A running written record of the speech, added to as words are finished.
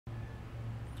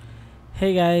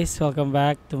Hey guys, welcome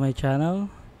back to my channel.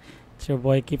 It's your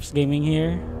boy Keeps Gaming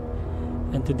here,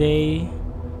 and today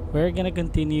we're gonna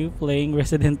continue playing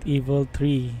Resident Evil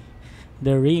 3,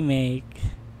 the remake.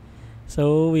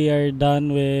 So we are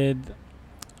done with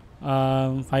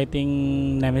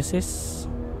fighting Nemesis,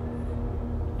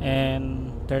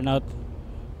 and turn out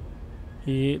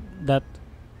that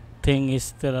thing is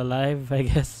still alive, I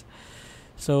guess.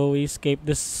 So we escaped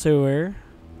the sewer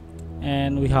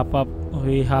and we hop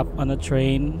on a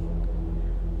train.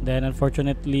 Then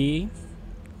unfortunately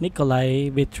Nikolai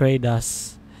betrayed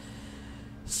us,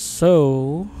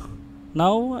 so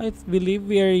now I believe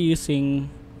we are using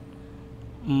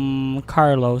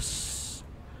Carlos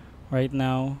right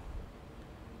now.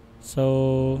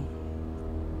 So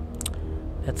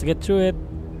let's get through it.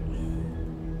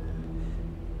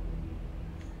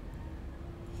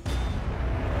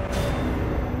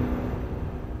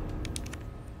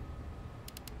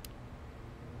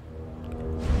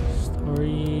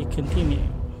 Story continue.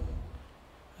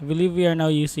 I believe we are now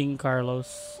using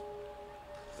Carlos,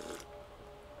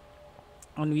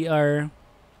 and we are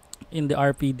in the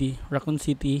R.P.D, Racoon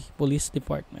City Police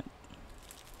Department.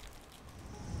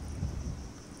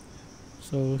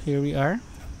 So here we are.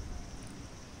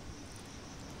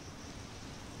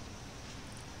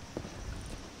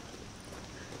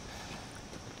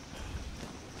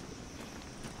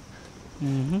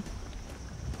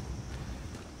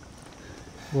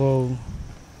 Whoa.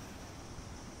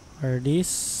 Are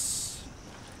these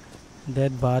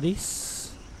dead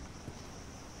bodies?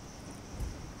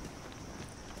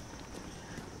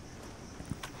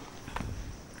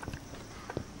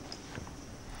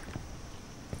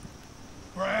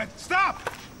 Brad, stop!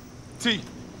 T.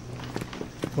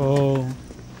 Oh.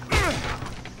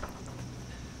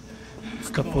 It's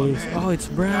the police. Oh, it's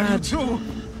Brad. Too.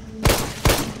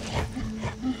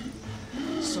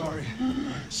 Sorry.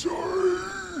 Sorry.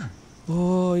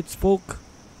 Oh, it's Spoke.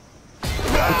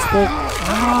 It's Spoke.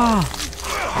 Ah!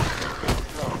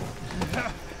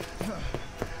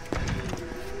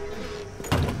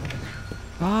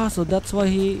 Ah, so that's why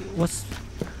he was.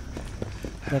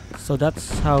 So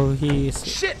that's how he is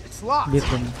Shit, it's locked.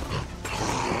 bitten.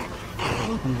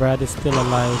 And Brad is still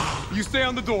alive. You stay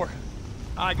on the door.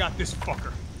 I got this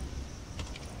fucker.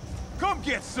 Come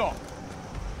get some.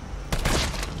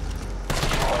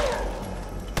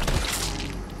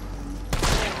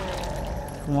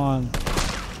 Come on.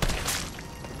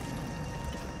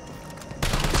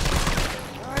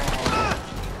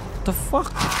 What the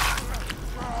fuck?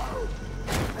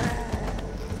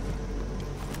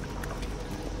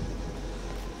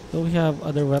 Do we have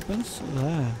other weapons?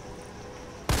 Ah.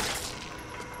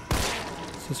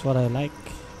 This is what I like.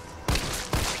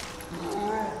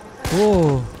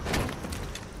 Whoa.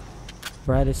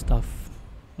 Brad is tough.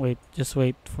 Wait, just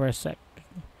wait for a sec.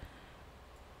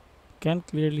 Can't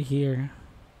clearly hear.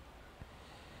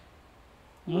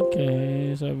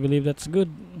 Okay, so I believe that's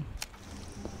good.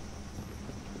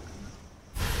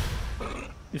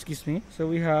 Excuse me. So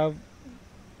we have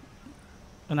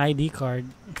an ID card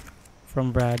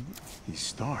from Brad. These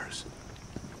stars.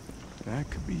 That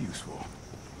could be useful.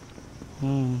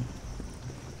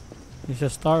 It's a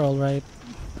star, alright.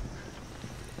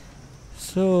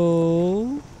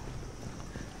 So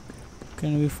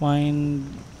can we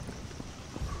find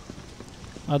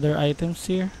other items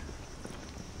here?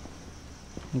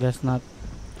 Guess not.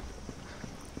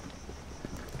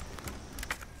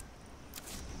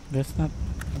 Guess not.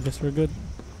 Guess we're good.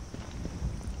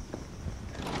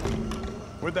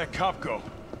 Where'd that cop go?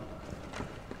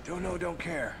 Don't know, don't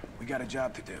care. We got a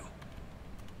job to do.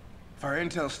 If our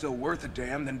intel's still worth a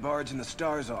damn, then Bard's in the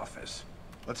S.T.A.R.S office.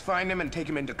 Let's find him and take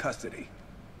him into custody.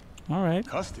 Alright.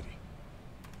 Custody?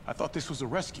 I thought this was a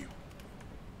rescue.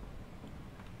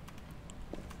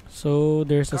 So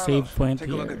there's a Carlos, save point take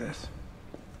here. a look at this.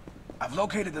 I've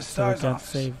located the So we S.T.A.R.S can't office.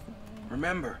 save.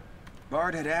 Remember,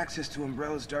 Bard had access to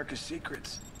Umbrella's darkest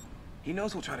secrets. He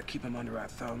knows we'll try to keep him under our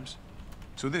thumbs.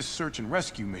 So this search and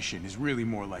rescue mission is really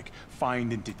more like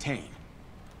find and detain.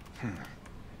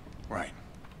 Right.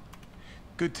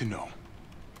 Good to know.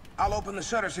 I'll open the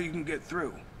shutter so you can get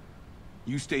through.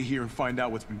 You stay here and find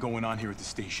out what's been going on here at the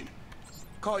station.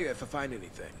 Call you if I find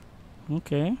anything.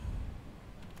 Okay.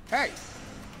 Hey!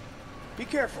 Be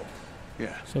careful.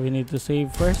 Yeah. So we need to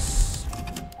save first.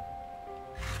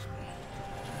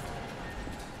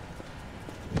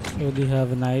 So do you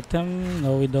have an item?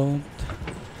 No, we don't.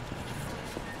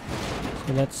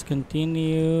 So let's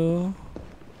continue.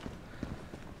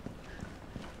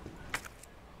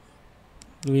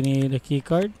 Do we need a key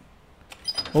card?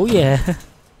 Oh yeah.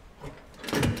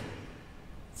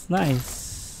 It's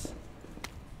nice.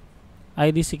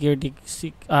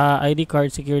 ID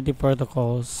card security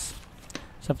protocols.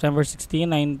 September 16,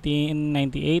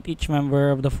 1998, each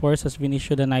member of the force has been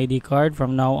issued an ID card.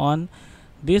 From now on,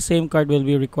 this same card will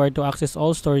be required to access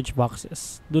all storage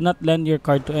boxes. Do not lend your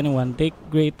card to anyone. Take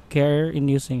great care in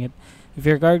using it. If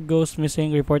your card goes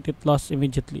missing, report it lost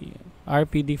immediately.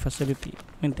 R.P.D. facility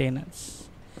maintenance.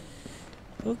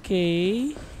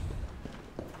 Okay.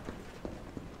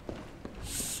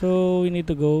 So we need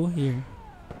to go here.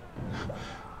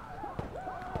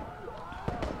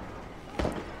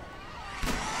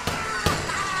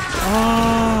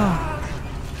 Ah!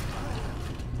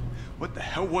 What the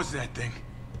hell was that thing?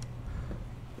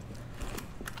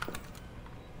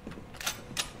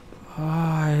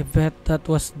 I bet that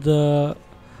was the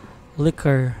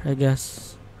liquor, I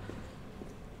guess.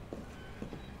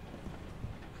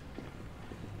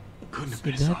 Couldn't have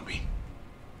See been a that? zombie.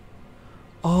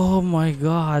 Oh my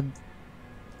god.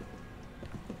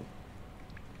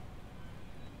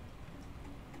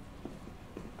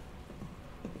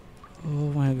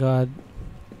 Oh my god.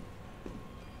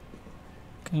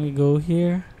 Can we go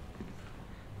here?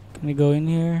 Can we go in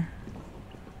here?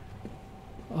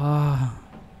 Ah.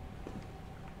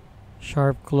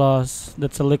 Sharp claws.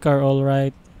 That's a liquor,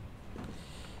 alright.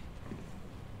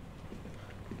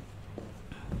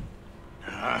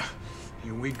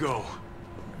 Here we go.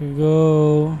 Here we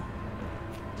go.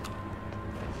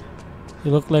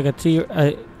 You look like a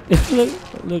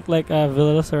look like a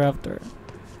velociraptor.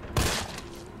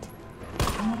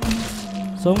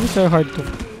 Zombies are hard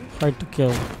to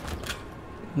kill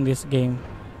in this game.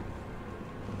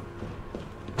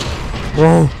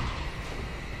 Whoa!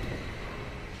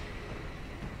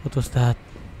 What was that?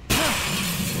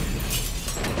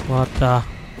 What the?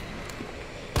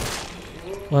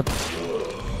 What?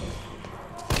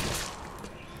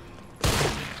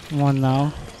 Come on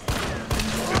now.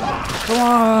 Come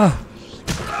on!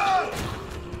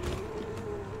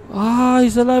 Ah,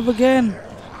 he's alive again!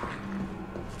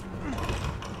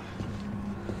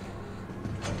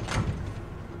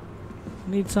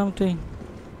 Need something.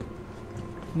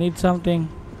 Need something.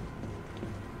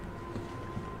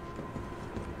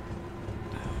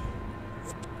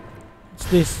 What's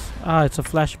this? Ah, it's a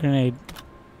flash grenade.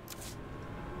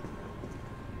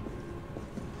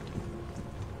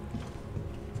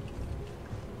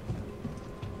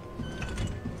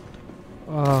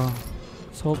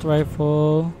 Assault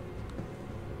rifle.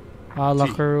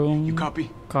 Locker room. You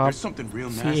copy? Cop. There's something real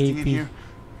nasty in CAP. here.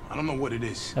 I don't know what it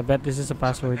is. I bet this is a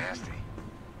password. Nasty.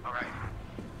 All right.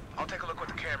 I'll take a look with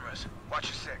the cameras. Watch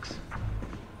your six.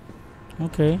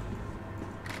 Okay.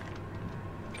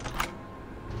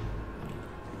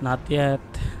 Not yet.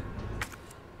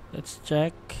 Let's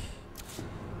check.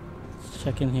 Let's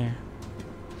check in here.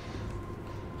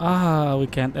 Ah, we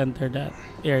can't enter that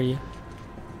area.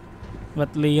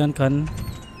 But Leon can.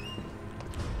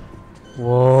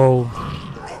 Whoa.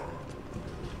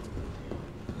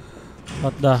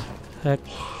 What the heck?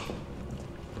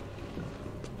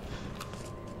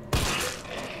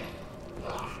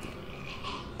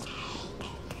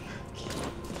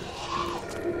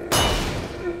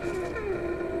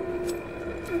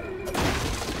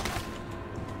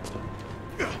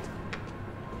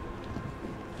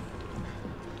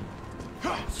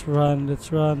 Let's run,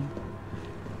 let's run.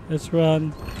 Let's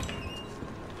run.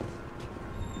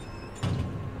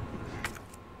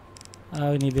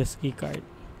 We need this key card.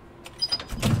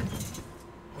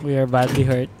 We are badly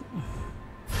hurt.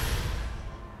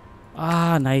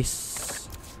 Ah, nice.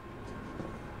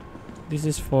 This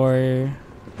is for...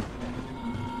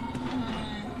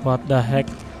 What the heck?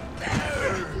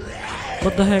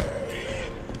 What the heck?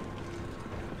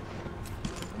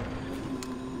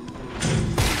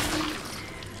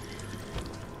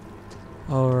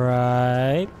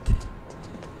 Alright.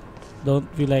 Don't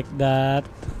be like that.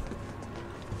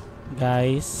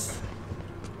 Guys.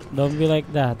 Don't be like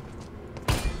that.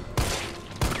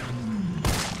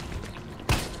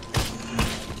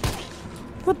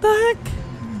 What the heck?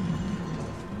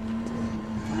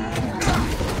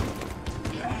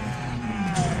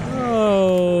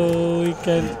 Oh, we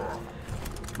can...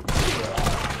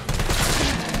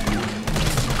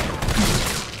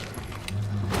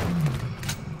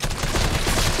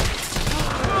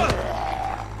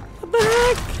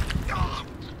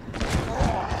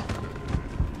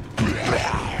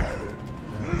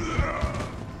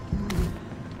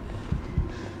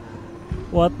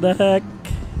 What the heck?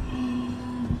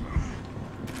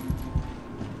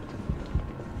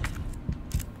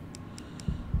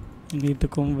 You need to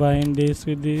combine this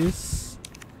with this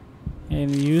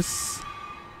and use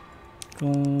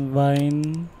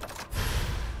combine.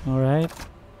 Alright.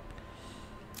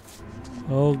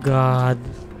 Oh god.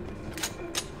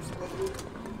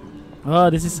 Oh,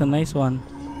 this is a nice one.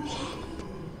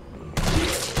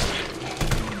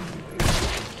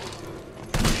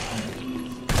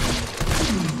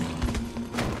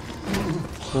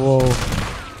 Whoa.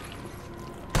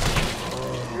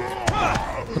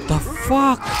 What the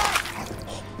fuck?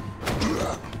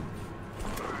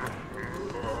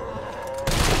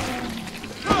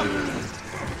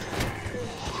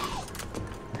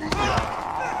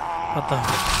 What the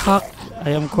fuck? I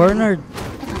am cornered.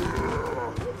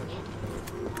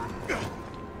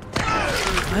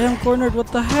 I am cornered. What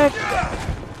the heck?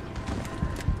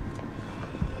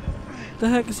 What the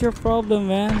heck is your problem,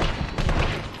 man?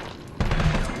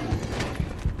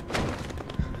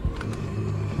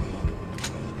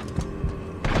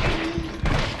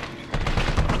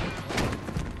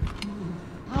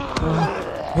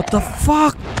 What the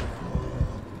fuck?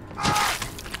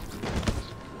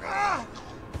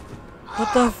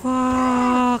 What the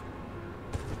fuck?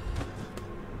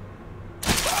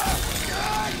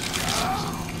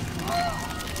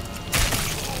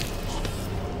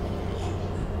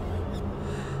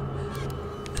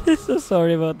 So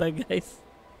sorry about that, guys.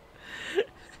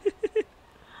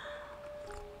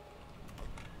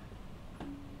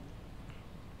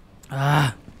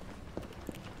 Ah.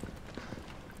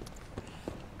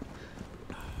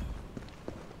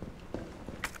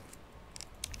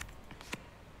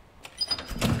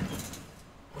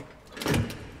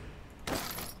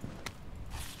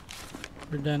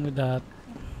 We're done with that.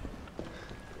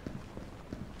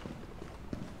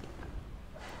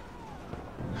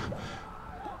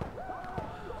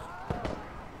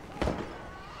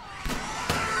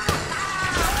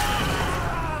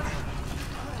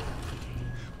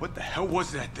 What the hell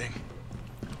was that thing?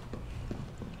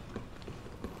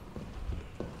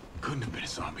 Couldn't have been a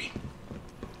zombie.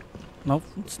 Nope,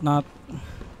 it's not.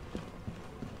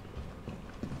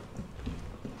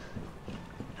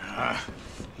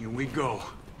 Here we go.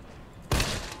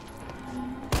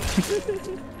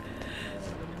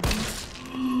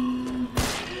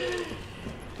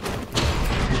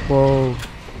 Whoa.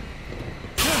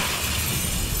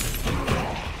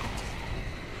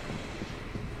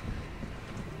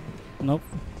 Nope.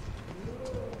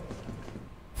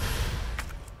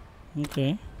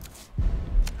 Okay.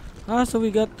 Ah, so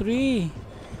we got 3.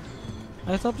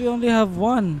 I thought we only have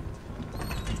 1.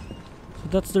 So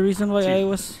that's the reason why I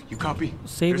was You copy?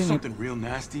 saving There's it. something real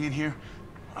nasty in here.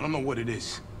 I don't know what it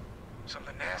is.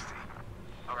 Something nasty.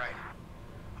 All right.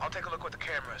 I'll take a look with the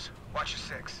cameras. Watch your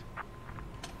 6.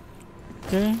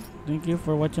 Okay, thank you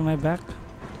for watching my back.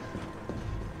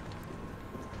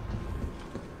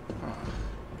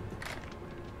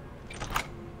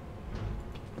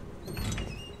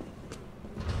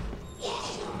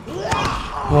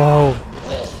 Whoa.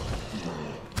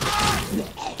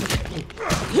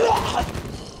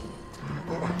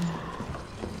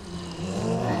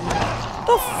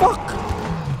 The fuck?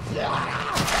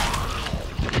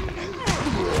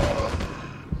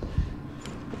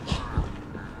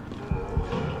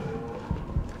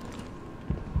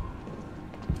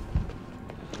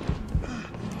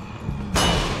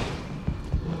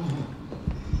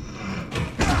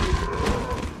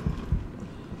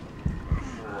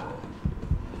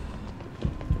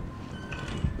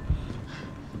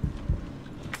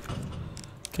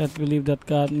 Can't believe that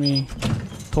got me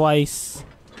twice.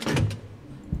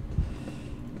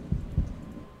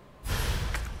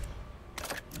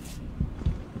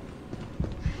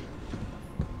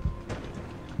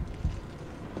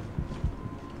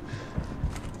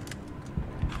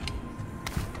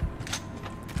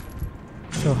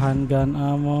 So handgun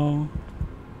ammo.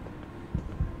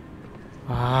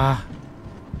 Ah,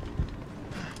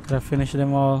 gotta finish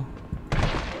them all.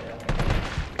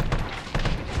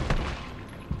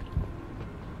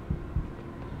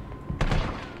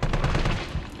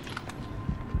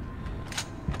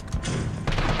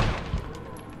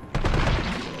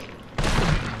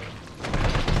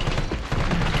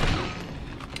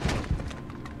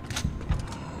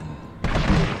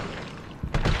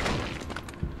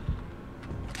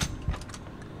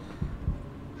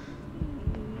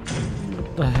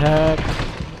 The heck?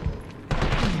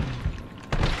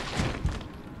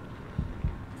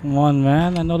 Come on,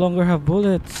 man. I no longer have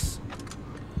bullets.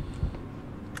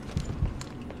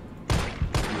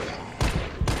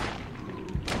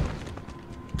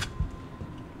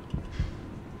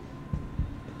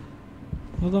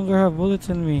 No longer have bullets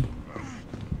in me.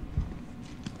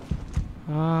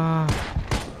 Ah.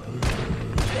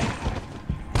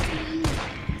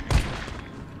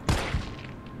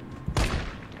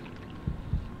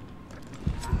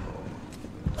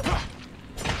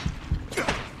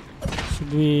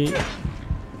 we...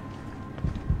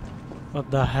 What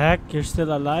the heck? You're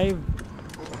still alive?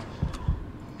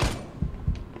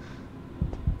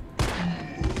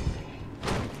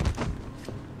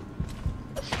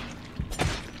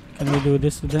 Can we do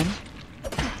this to them?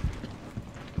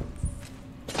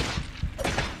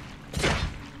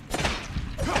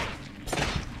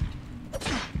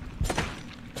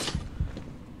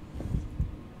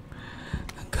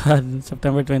 God,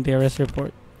 September 20 arrest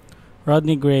report.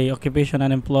 Rodney Gray, occupation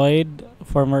unemployed,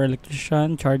 former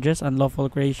electrician, charges unlawful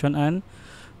creation and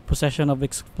possession of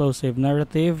explosive.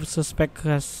 Narrative, suspect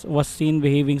was seen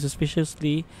behaving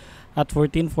suspiciously at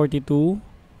 1442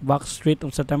 Buck Street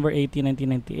on September 18,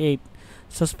 1998.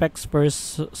 Suspect's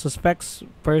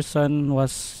person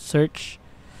was searched,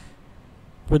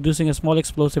 producing a small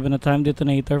explosive and a time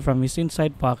detonator from his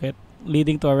inside pocket,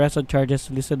 leading to arrest on charges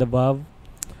listed above.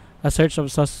 A search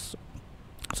of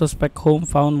suspect home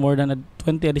found more than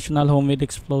 20 additional homemade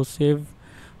explosive,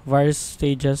 various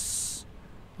stages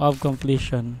of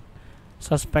completion.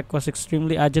 Suspect was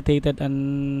extremely agitated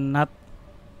and not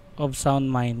of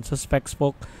sound mind. Suspect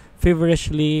spoke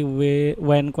feverishly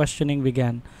when questioning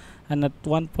began, and at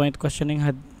one point questioning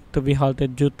had to be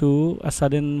halted due to a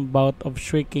sudden bout of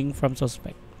shrieking from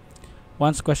suspect.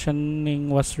 Once questioning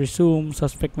was resumed,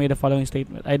 suspect made the following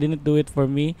statement: "I didn't do it for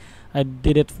me, I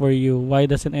did it for you. Why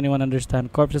doesn't anyone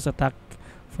understand? Corpses attack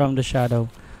from the shadow.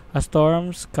 A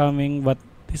storm's coming, but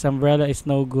this umbrella is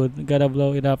no good. Gotta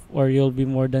blow it up or you'll be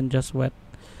more than just wet.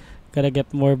 Gotta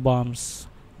get more bombs.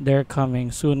 They're coming.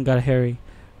 Soon, gotta hurry.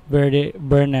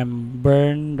 Burn them.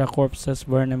 Burn the corpses.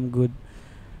 Burn them good."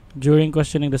 During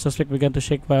questioning, the suspect began to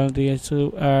shake violently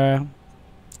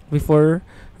before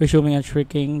resuming a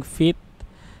shrieking fit.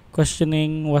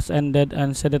 Questioning was ended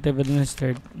and sedative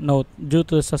administered. Note: due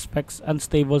to the suspect's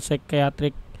unstable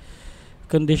psychiatric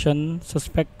condition,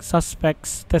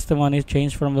 suspect's testimony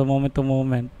changed from the moment to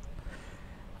moment.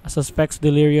 A suspect's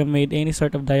delirium made any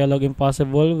sort of dialogue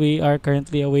impossible. We are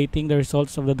currently awaiting the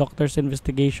results of the doctor's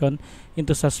investigation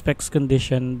into suspect's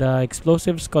condition. The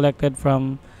explosives collected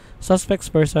from suspect's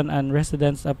person and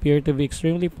residence appear to be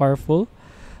extremely powerful.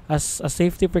 As a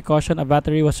safety precaution, a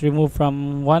battery was removed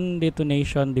from one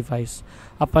detonation device.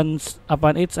 Upon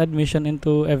its admission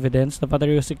into evidence, the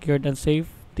battery was secured in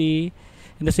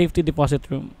the safety deposit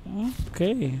room.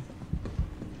 Okay.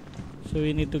 So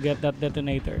we need to get that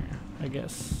detonator, I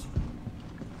guess.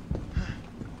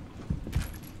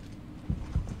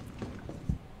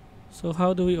 So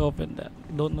how do we open that?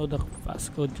 Don't know the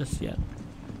passcode just yet.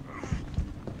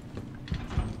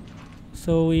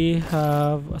 So we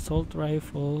have assault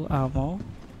rifle ammo.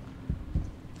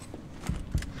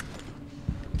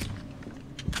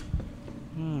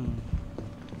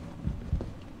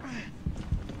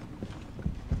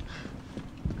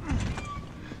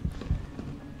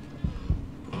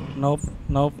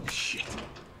 Nope. Shit.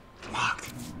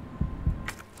 Locked.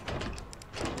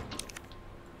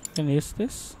 Can I use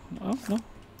this? Oh no.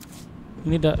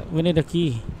 We need a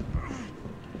key.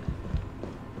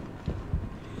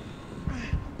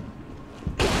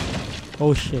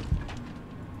 Oh shit.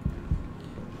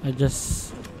 I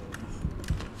just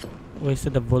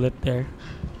wasted a bullet there.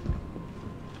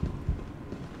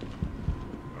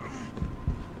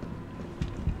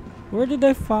 Where did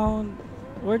I find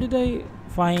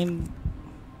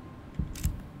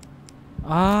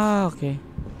okay.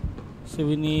 So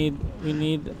we need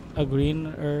a green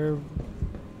herb.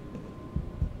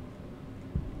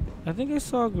 I think I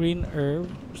saw a green herb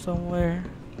somewhere.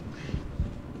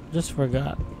 Just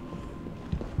forgot.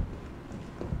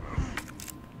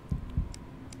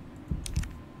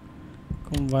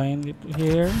 Combine it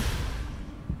here.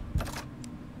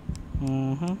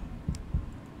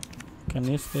 Can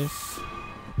use this.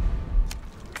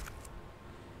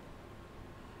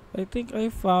 I think I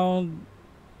found...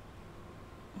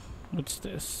 What's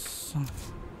this?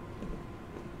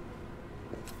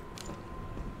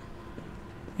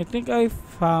 I think I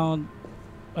found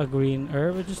a green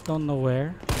herb. I just don't know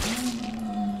where.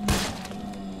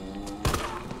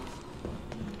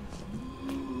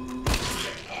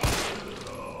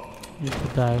 Need to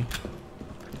die.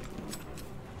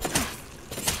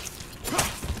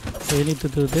 So you need to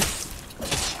do this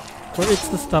for it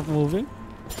to stop moving.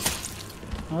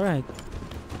 Alright.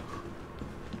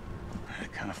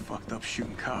 Kinda fucked up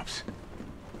shooting cops.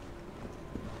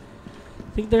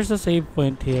 I think there's a save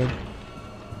point here.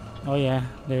 Oh yeah,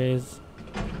 there is.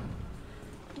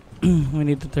 We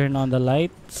need to turn on the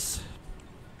lights.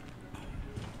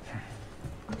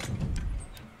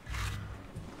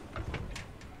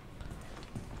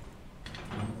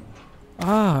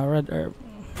 Red herb.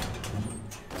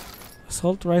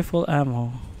 Assault rifle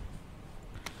ammo.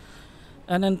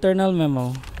 An internal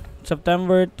memo.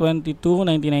 September 22,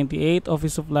 1998.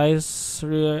 Office supplies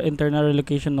internal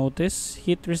relocation notice.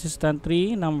 Heat resistant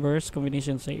 3 numbers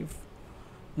combination safe.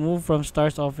 Move from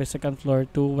S.T.A.R.S office second floor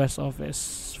to West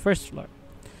office first floor.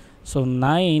 So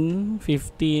 9,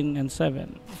 15, and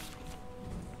 7.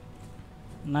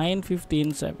 9,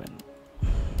 15, 7.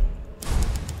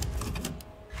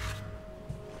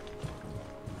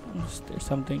 Is there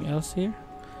something else here?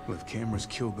 Well, if cameras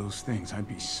killed those things, I'd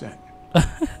be set.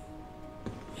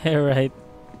 Yeah, right.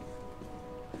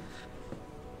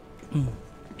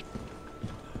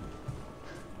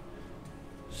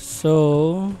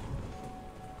 So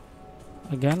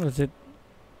again, was it?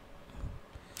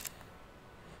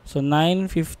 So 9,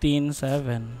 15,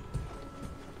 7.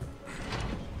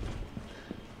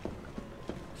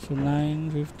 So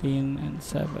 9, 15, and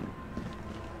 7.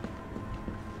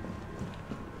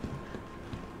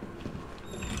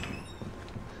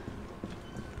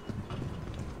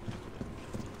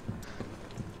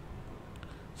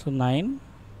 So 9,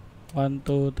 1,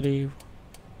 2, 3,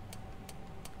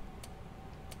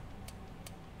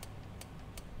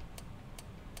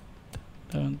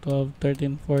 11, 12,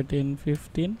 13, 14,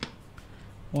 15.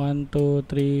 1, 2,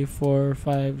 3, 4,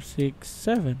 5, 6,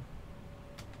 7.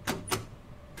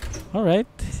 Alright.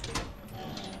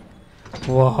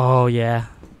 Whoa, yeah.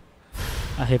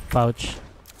 A hip pouch.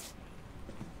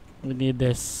 We need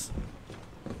this.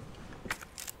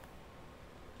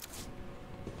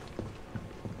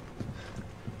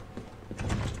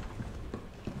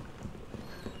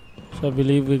 So I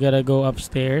believe we gotta go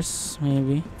upstairs,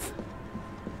 maybe.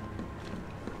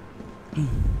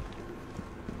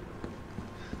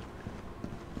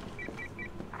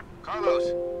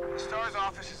 Carlos, S.T.A.R.S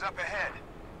office is up ahead.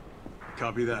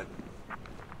 Copy that.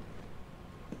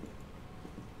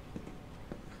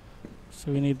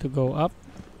 So we need to go up.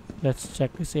 Let's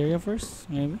check this area first,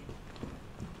 maybe.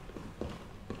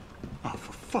 Oh,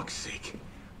 for fuck's sake.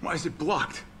 Why is it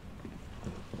blocked?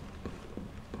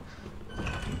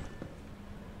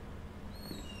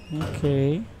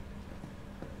 Okay.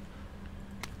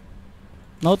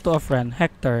 Note to a friend,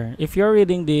 Hector. If you're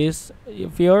reading this,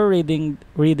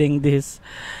 reading this,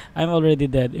 I'm already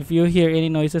dead. If you hear any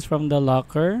noises from the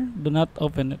locker, do not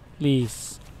open it,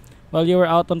 please. While you were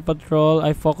out on patrol,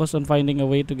 I focused on finding a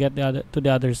way to get to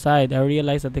the other side. I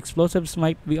realized that explosives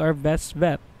might be our best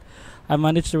bet. I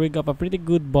managed to rig up a pretty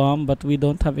good bomb, but we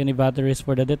don't have any batteries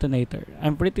for the detonator.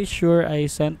 I'm pretty sure I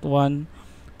sent one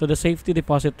to the safety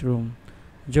deposit room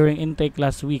during intake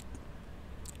last week.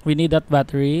 We need that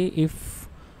battery if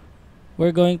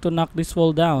we're going to knock this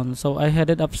wall down. So I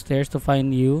headed upstairs to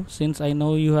find you, since I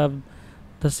know you have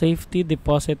the safety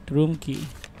deposit room key.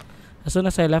 As soon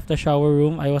as I left the shower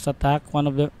room, I was attacked. One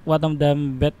of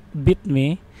them bit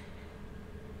me.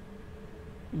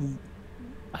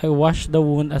 I washed the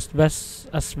wound as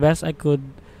best I could,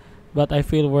 but I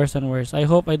feel worse and worse. I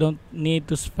hope I don't need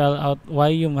to spell out why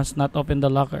you must not open the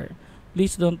locker.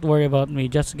 Please don't worry about me.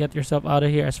 Just get yourself out of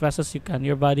here as fast as you can.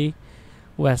 Your body,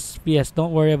 Wes. P.S.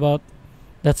 Don't worry about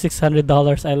that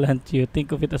 $600 I lent you.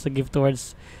 Think of it as a gift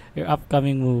towards your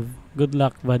upcoming move. Good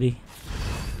luck, buddy.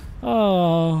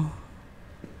 Oh,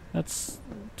 that's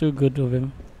too good of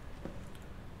him.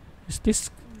 Is this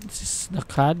the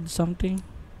CAD something?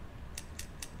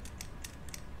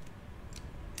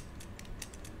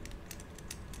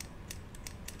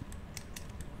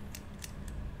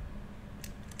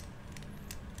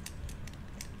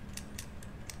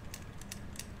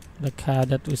 The CAD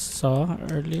that we saw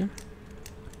earlier.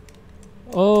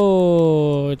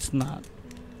 Oh, it's not.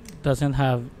 Doesn't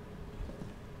have.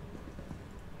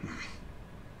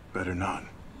 Better not.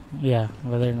 Yeah,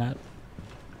 whether not.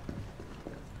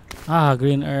 Ah,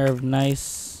 green herb,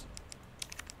 nice.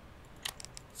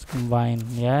 Let's combine.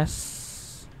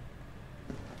 Yes.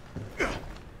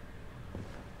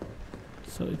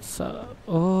 So it's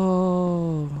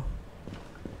oh.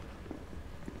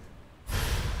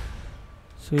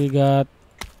 So we got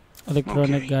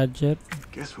electronic Okay. gadget.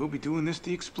 Guess we'll be doing this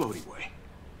the explodey way.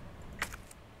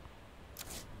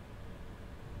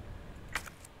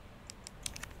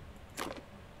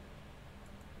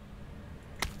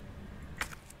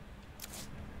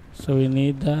 So we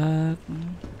need that.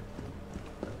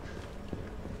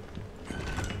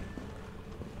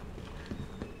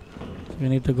 So we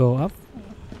need to go up.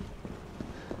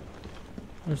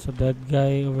 There's a dead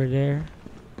guy over there.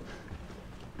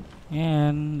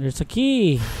 And there's a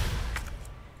key.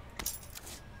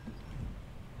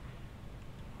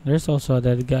 There's also a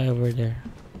dead guy over there.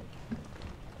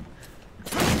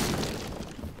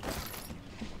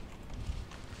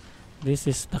 This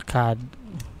is the CAD.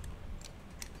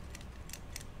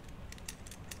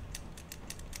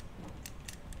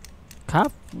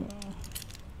 Cop?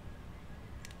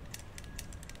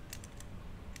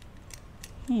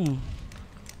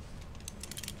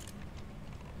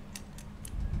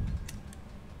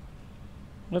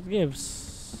 What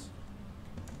gives?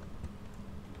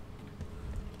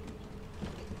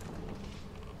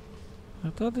 I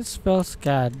thought it spells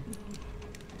CAD.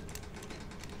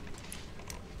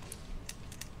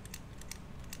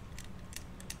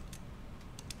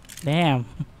 Damn.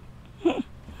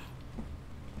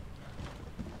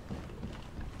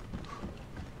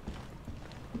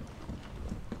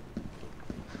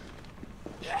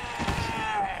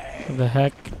 What the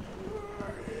heck?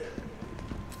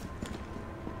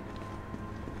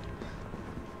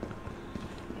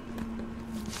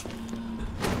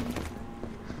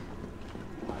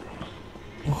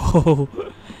 Whoa.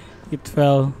 It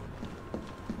fell.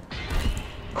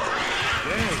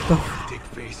 Dick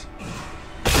face.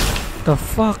 The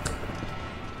fuck?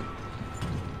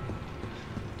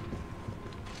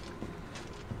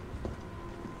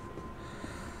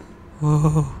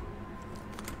 Whoa.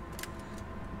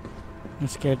 I'm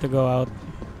scared to go out.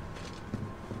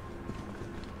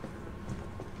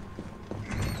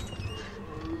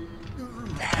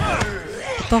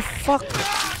 The fuck?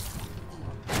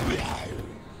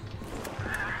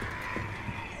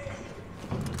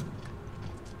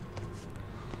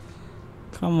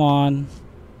 Come on.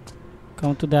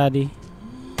 Come to daddy.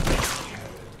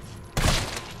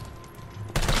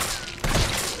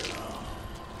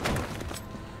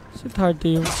 Is it hard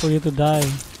for you to die?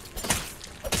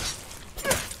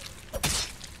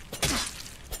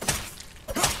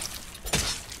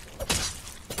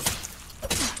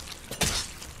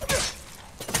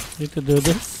 Need to do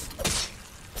this?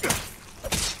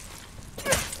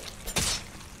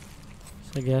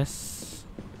 So I guess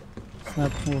it's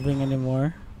not moving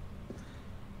anymore.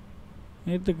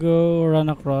 Need to go run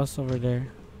across over there.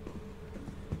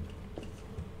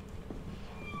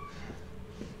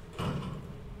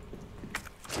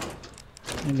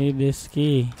 I need this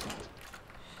key.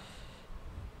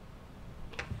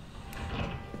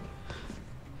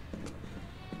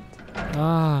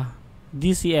 Ah,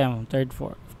 DCM, third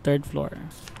floor.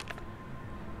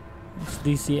 It's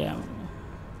DCM.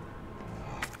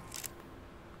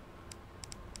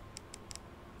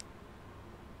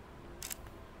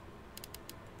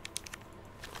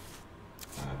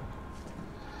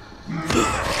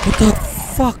 What the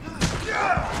fuck?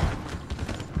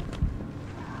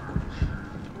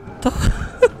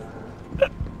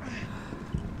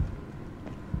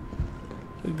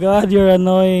 God, you're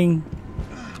annoying.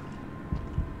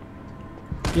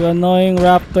 You annoying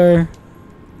raptor.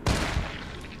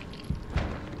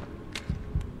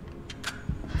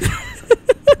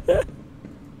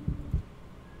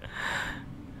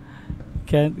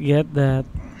 Can't get that.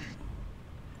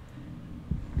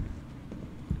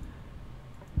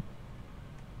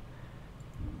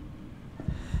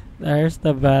 There's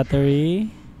the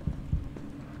battery.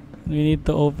 We need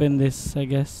to open this, I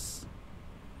guess.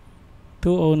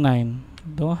 209.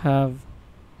 Don't have.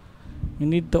 We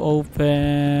need to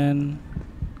open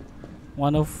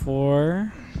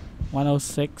 104,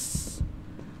 106,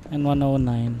 and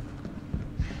 109.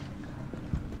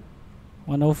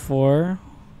 104.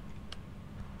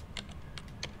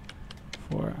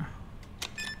 4.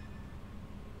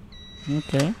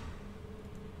 Okay.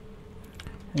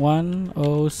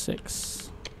 106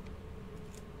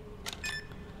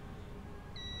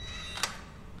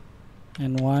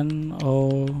 and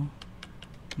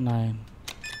 109.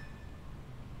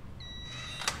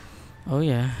 Oh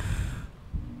yeah.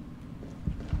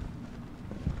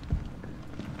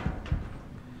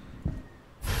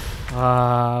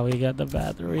 Ah, we got the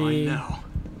battery. Now.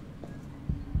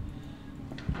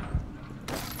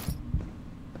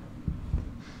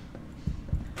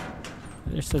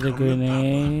 There's the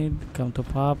grenade. Come to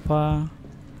Papa.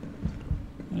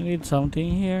 I need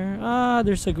something here. Ah,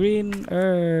 there's a green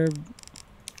herb.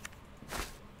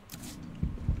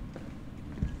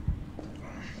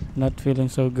 Not feeling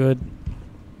so good.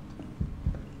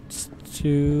 It's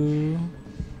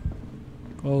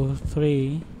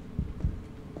 203.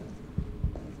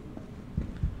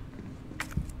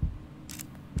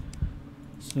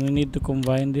 So we need to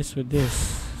combine this with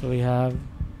this. So we have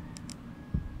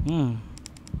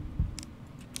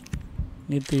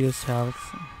need to use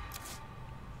health.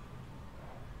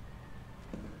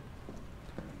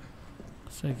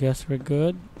 So I guess we're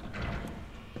good.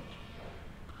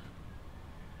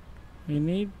 We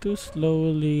need to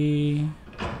slowly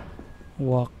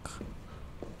walk.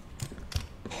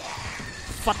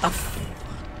 What the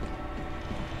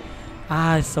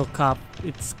Ah, it's so cap.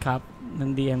 It's cap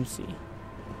and DMC.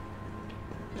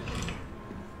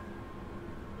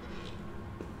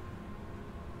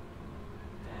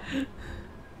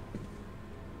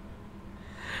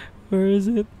 Where is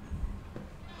it?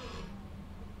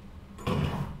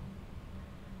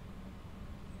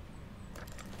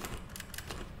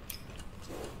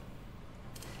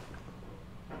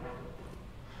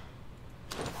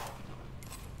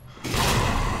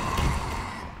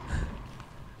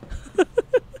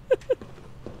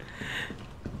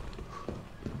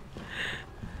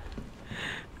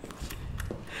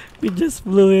 We just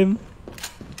blew him.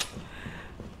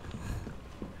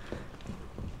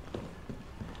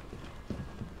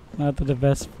 Not to the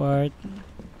best part.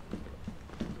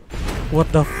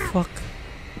 What the fuck?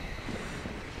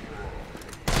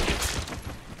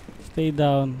 Stay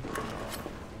down.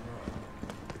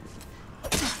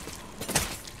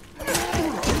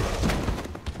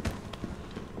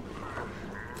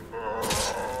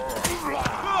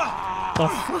 The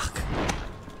fuck?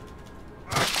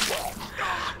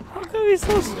 How come he's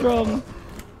so strong?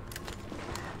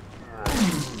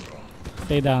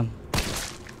 Stay down.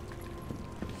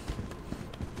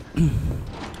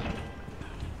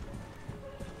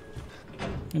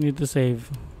 I need to save.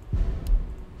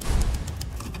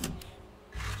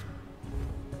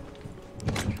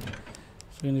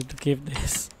 So we need to keep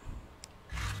this.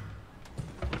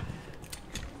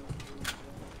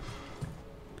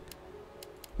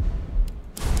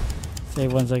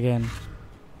 Save once again.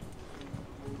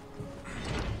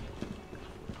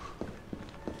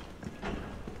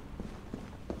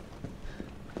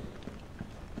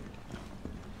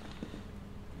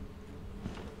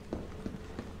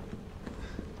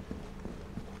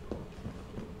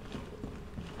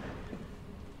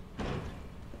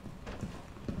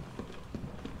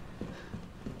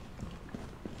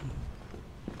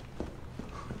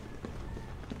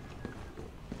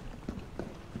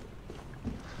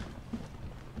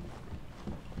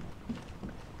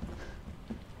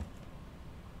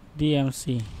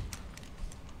 DMC.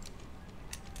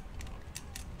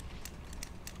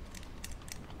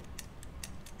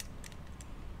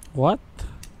 What?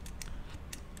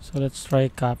 So let's try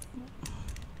cap.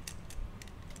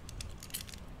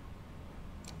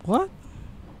 What?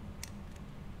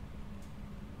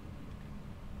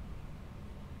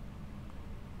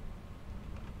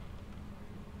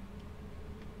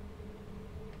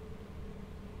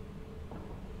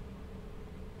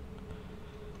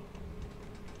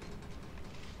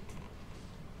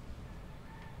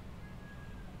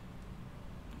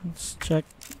 Let's check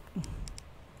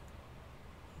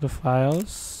the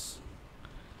files.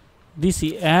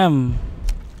 DCM.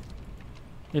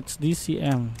 It's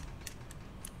DCM.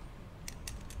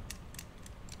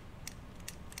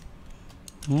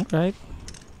 Alright.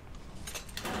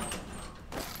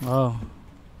 Oh.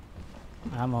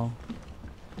 Ammo.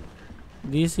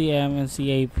 DCM and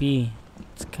CAP.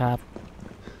 It's cap.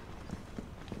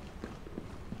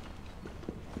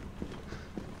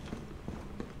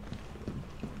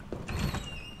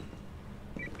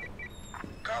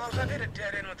 I've hit a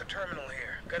dead end with the terminal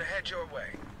here. Gotta head your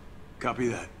way. Copy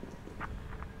that.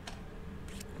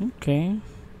 Okay.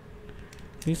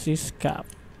 This is cap.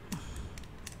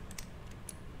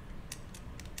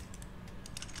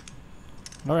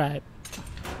 Alright.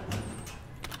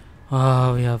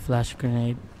 Oh, we have flash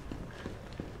grenade.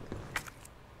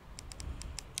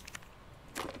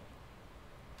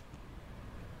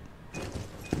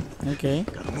 Okay.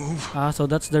 Gotta move. So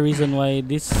that's the reason why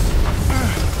this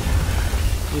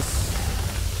is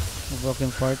a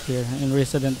broken part here in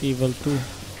Resident Evil 2.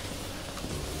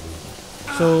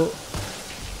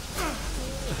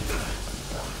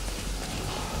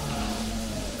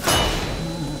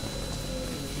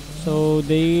 So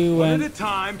they One went at a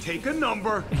time, take a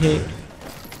number. hit.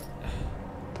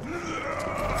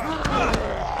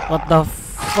 What the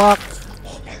fuck?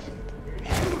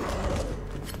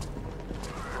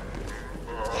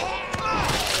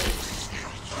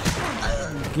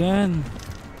 Again.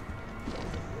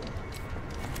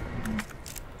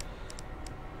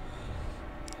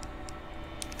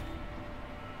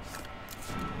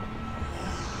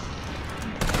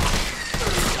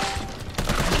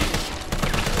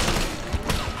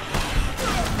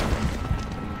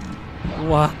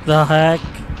 What the heck?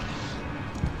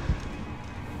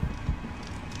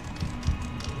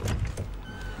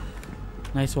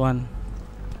 Nice one.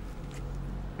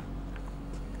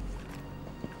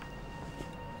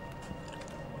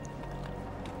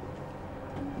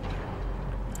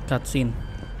 Cutscene.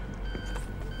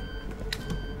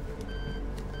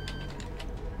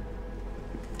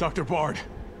 Dr. Bard.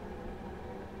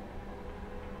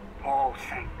 Oh,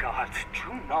 thank God. Do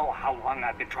you know how long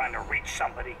I've been trying to reach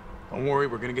somebody? Don't worry,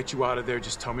 we're gonna get you out of there.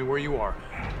 Just tell me where you are.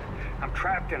 I'm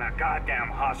trapped in a goddamn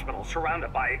hospital,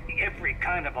 surrounded by every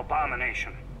kind of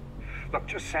abomination. Look,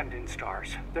 just send in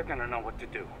S.T.A.R.S. They're gonna know what to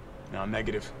do. No,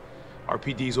 negative.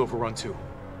 R.P.D's overrun too.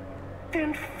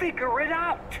 Then figure it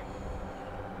out!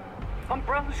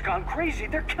 Umbrella's gone crazy.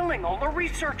 They're killing all the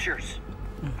researchers.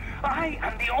 I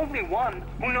am the only one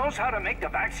who knows how to make the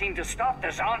vaccine to stop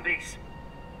the zombies.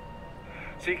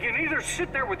 So you can either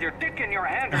sit there with your dick in your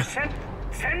hand or send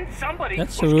somebody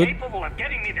That's who's rude. capable of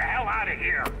getting me the hell out of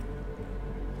here.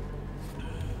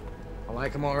 I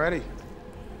like him already.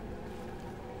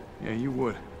 Yeah, you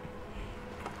would.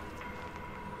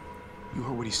 You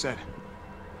heard what he said.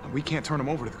 We can't turn him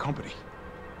over to the company.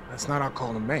 That's not our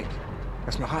call to make.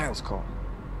 That's Mikhail's call.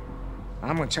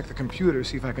 I'm gonna check the computer,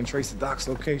 see if I can trace the doc's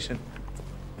location.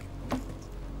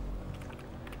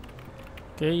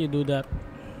 Okay, you do that.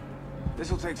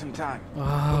 This'll take some time.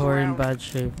 Ah, Look we're in around. bad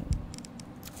shape.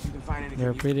 You can find anything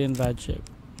We're you- pretty in bad shape.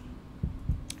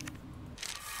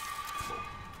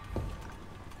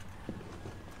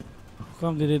 How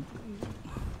come did it?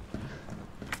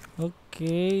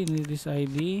 Okay, need this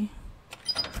ID.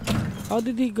 How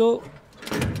did he go?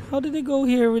 How did he go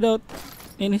here without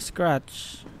any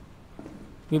scratch?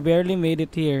 We barely made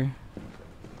it here.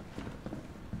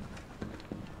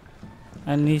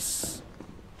 And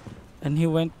he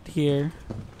went here.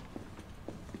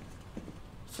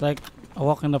 It's like a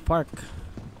walk in the park.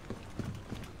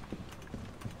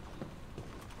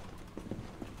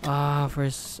 Ah,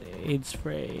 first aid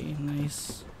spray.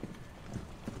 Nice.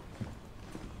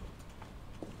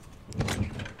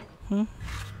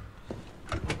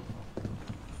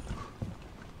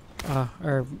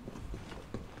 Herb.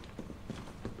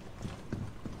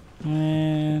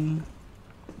 And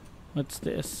what's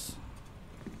this?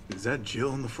 Is that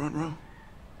Jill in the front row?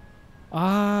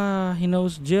 Ah, he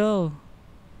knows Jill.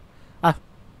 Ah,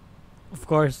 of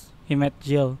course, he met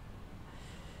Jill.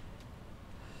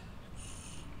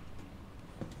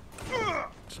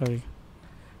 Sorry.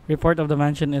 Report of the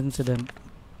mansion incident.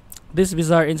 This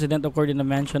bizarre incident occurred in a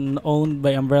mansion owned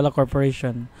by Umbrella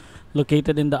Corporation,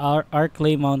 located in the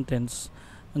Arklay Mountains.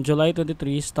 On July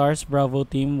 23, S.T.A.R.S Bravo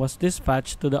team was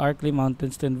dispatched to the Arklay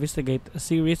Mountains to investigate a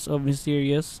series of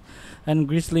mysterious and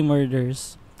grisly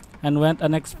murders, and went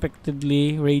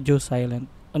unexpectedly radio silent.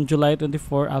 On July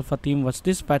 24, Alpha team was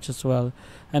dispatched as well,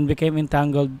 and became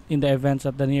entangled in the events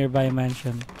at the nearby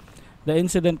mansion. The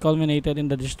incident culminated in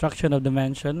the destruction of the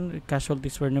mansion.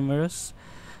 Casualties were numerous.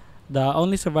 The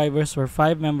only survivors were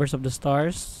 5 members of the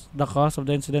S.T.A.R.S. The cause of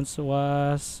the incident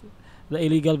was the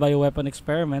illegal bioweapon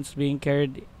experiments being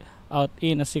carried out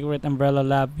in a secret Umbrella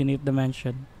lab beneath the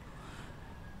mansion.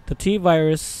 The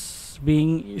T-virus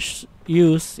being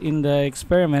used in the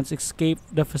experiments escaped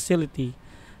the facility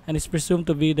and is presumed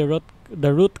to be the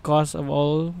root cause of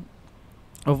all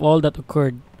that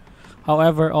occurred.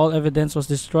 However, all evidence was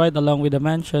destroyed along with the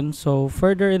mansion, so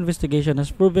further investigation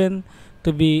has proven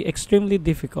to be extremely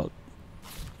difficult.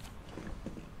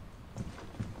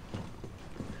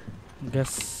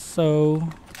 Guess so.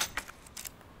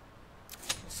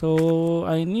 So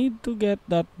I need to get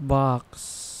that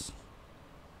box,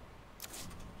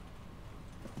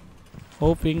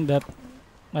 hoping that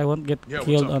I won't get Yeah, what's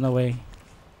killed up? on the way.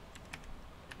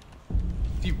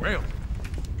 Derailed.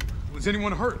 Was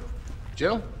anyone hurt?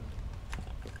 Jill?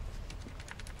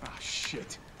 Ah,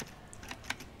 shit.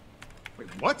 Wait,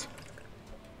 what?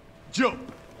 Jill!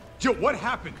 Jill, what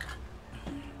happened?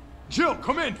 Jill,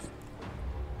 come in!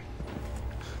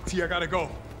 T, I gotta go.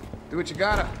 Do what you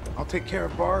gotta. I'll take care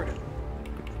of Bard.